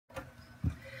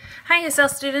Hi ESL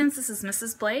students, this is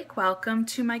Mrs. Blake. Welcome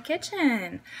to my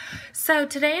kitchen. So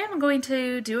today I'm going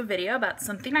to do a video about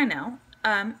something I know,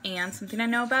 and something I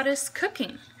know about is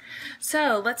cooking.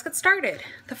 So let's get started.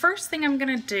 The first thing I'm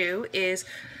going to do is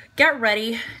get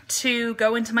ready to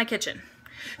go into my kitchen.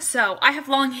 So I have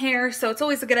long hair, so it's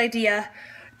always a good idea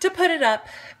to put it up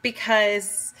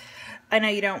because I know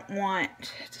you don't want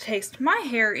to taste my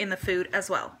hair in the food as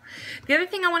well. The other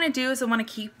thing I want to do is I want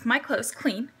to keep my clothes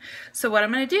clean. So what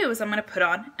I'm going to do is I'm going to put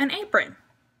on an apron.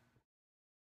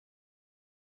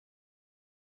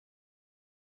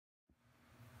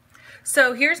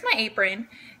 So here's my apron.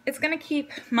 It's going to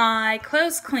keep my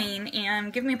clothes clean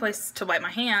and give me a place to wipe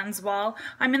my hands while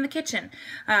I'm in the kitchen.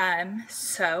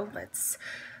 So let's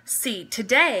see.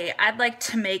 Today I'd like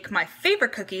to make my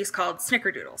favorite cookies called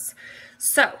Snickerdoodles.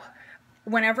 So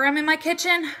whenever I'm in my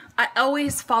kitchen, I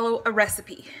always follow a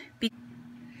recipe.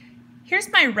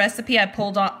 Here's my recipe I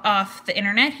pulled off the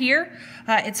internet here.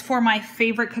 It's for my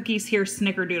favorite cookies here,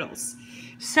 Snickerdoodles.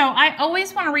 So I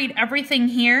always want to read everything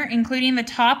here, including the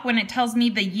top when it tells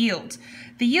me the yield.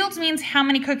 The yield means how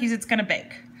many cookies it's going to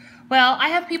bake. Well, I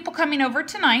have people coming over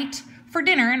tonight for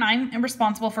dinner and I'm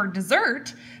responsible for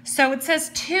dessert. So it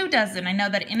says 2 dozen. I know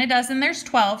that in a dozen there's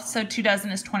 12, so 2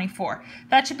 dozen is 24.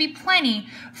 That should be plenty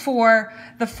for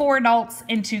the 4 adults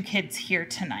and 2 kids here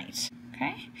tonight.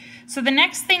 Okay, so the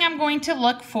next thing I'm going to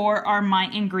look for are my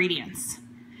ingredients.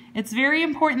 It's very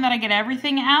important that I get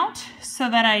everything out so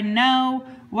that I know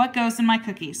what goes in my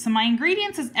cookies. So my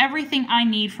ingredients is everything I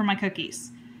need for my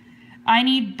cookies. I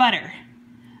need butter,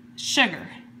 sugar,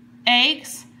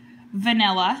 eggs,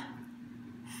 vanilla,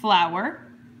 flour,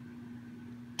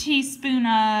 teaspoon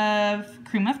of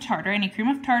cream of tartar, I need cream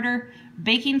of tartar,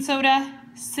 baking soda,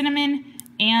 cinnamon,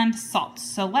 and salt.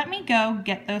 So let me go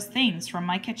get those things from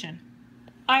my kitchen.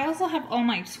 I also have all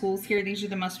my tools here. These are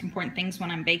the most important things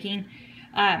when I'm baking.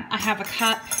 I have a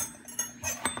cup,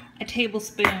 a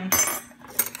tablespoon,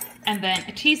 and then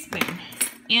a teaspoon,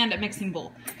 and a mixing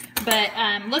bowl. But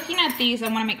looking at these, I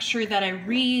want to make sure that I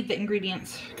read the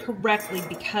ingredients correctly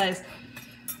because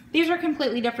these are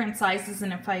completely different sizes,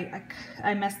 and if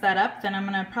I mess that up, then I'm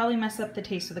going to probably mess up the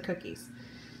taste of the cookies.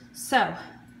 So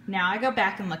now I go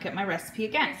back and look at my recipe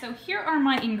again. So here are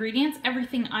my ingredients,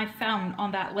 everything I found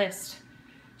on that list.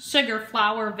 Sugar,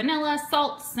 flour, vanilla,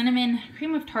 salt, cinnamon,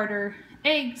 cream of tartar,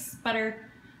 eggs,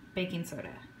 butter, baking soda.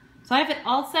 So I have it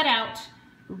all set out,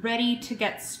 ready to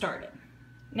get started.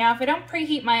 Now if I don't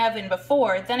preheat my oven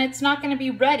before, then it's not going to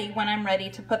be ready when I'm ready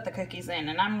to put the cookies in,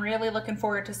 and I'm really looking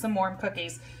forward to some warm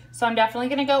cookies. So I'm definitely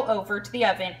going to go over to the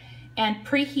oven and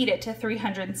preheat it to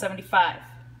 375.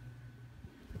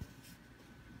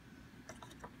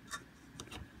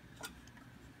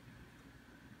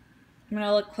 I'm going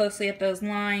to look closely at those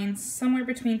lines. Somewhere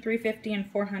between 350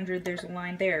 and 400, there's a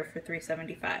line there for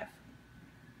 375.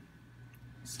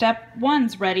 Step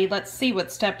 1's ready. Let's see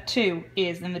what step 2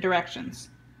 is in the directions.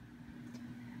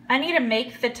 I need to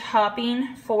make the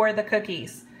topping for the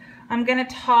cookies. I'm going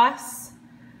to toss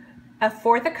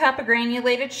 1/4 cup of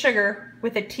granulated sugar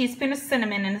with a teaspoon of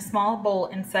cinnamon in a small bowl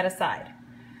and set aside.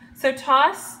 So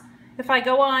toss, if I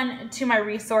go on to my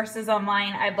resources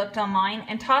online, I looked online,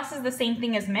 and toss is the same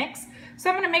thing as mix. So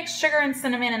I'm going to mix sugar and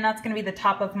cinnamon, and that's going to be the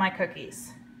top of my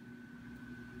cookies.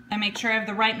 I make sure I have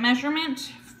the right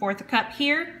measurement, 1/4 cup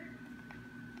here.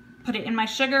 Put it in my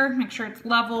sugar, make sure it's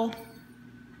level.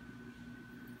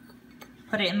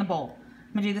 Put it in the bowl.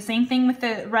 I'm going to do the same thing with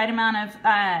the right amount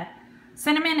of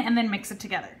cinnamon and then mix it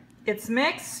together. It's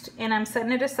mixed and I'm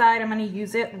setting it aside. I'm going to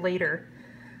use it later.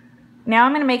 Now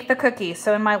I'm going to make the cookies.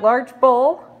 So in my large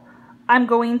bowl, I'm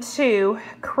going to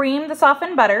cream the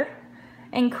softened butter.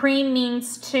 And cream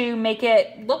means to make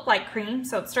it look like cream.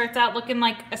 So it starts out looking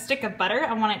like a stick of butter.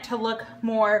 I want it to look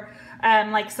more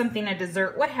like something a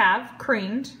dessert would have,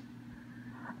 creamed.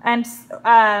 And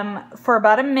for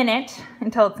about a minute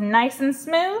until it's nice and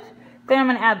smooth. Then I'm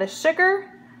going to add the sugar.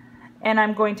 And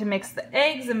I'm going to mix the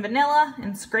eggs and vanilla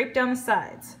and scrape down the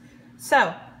sides.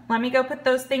 So let me go put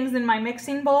those things in my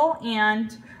mixing bowl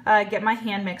and get my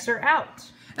hand mixer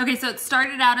out. Okay, so it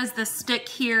started out as this stick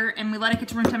here and we let it get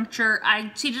to room temperature. I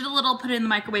cheated a little, put it in the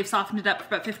microwave, softened it up for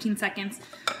about 15 seconds.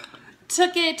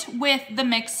 Took it with the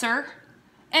mixer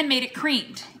and made it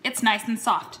creamed. It's nice and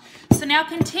soft. So now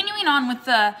continuing on with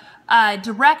the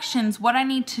directions, what I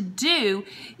need to do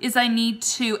is I need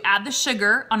to add the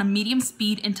sugar on a medium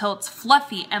speed until it's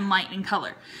fluffy and light in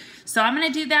color. So I'm going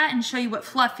to do that and show you what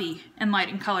fluffy and light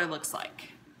in color looks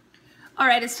like. All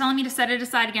right, it's telling me to set it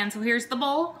aside again. So here's the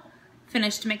bowl.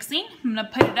 Finished mixing. I'm going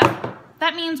to put it up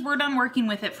that means we're done working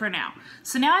with it for now.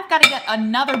 So now I've got to get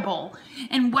another bowl.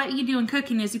 And what you do in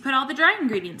cooking is you put all the dry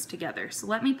ingredients together. So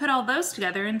let me put all those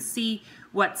together and see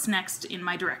what's next in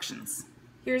my directions.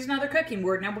 Here's another cooking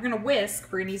board. Now we're going to whisk.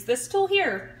 We're going to use this tool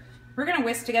here. We're going to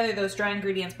whisk together those dry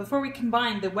ingredients before we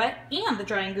combine the wet and the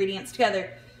dry ingredients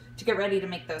together to get ready to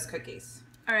make those cookies.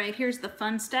 All right, here's the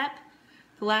fun step.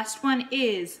 The last one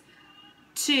is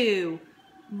to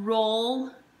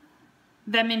roll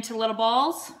them into little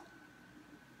balls,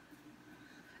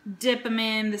 dip them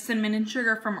in the cinnamon and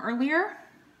sugar from earlier,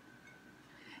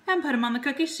 and put them on the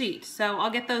cookie sheet. So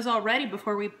I'll get those all ready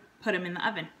before we put them in the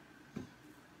oven.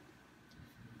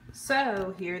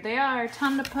 So here they are.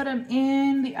 Time to put them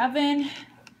in the oven.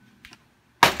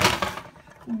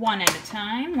 One at a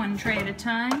time, one tray at a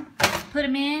time. Put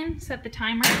them in, set the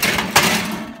timer,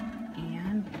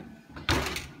 and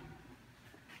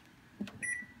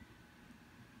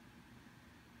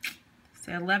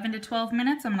say 11 to 12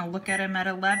 minutes. I'm going to look at them at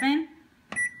 11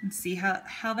 and see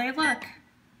how they look.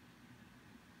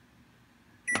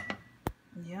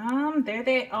 Yum, there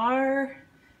they are.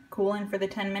 Cooling for the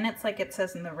 10 minutes like it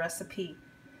says in the recipe.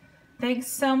 Thanks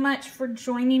so much for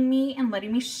joining me and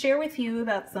letting me share with you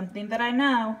about something that I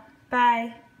know.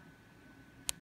 Bye.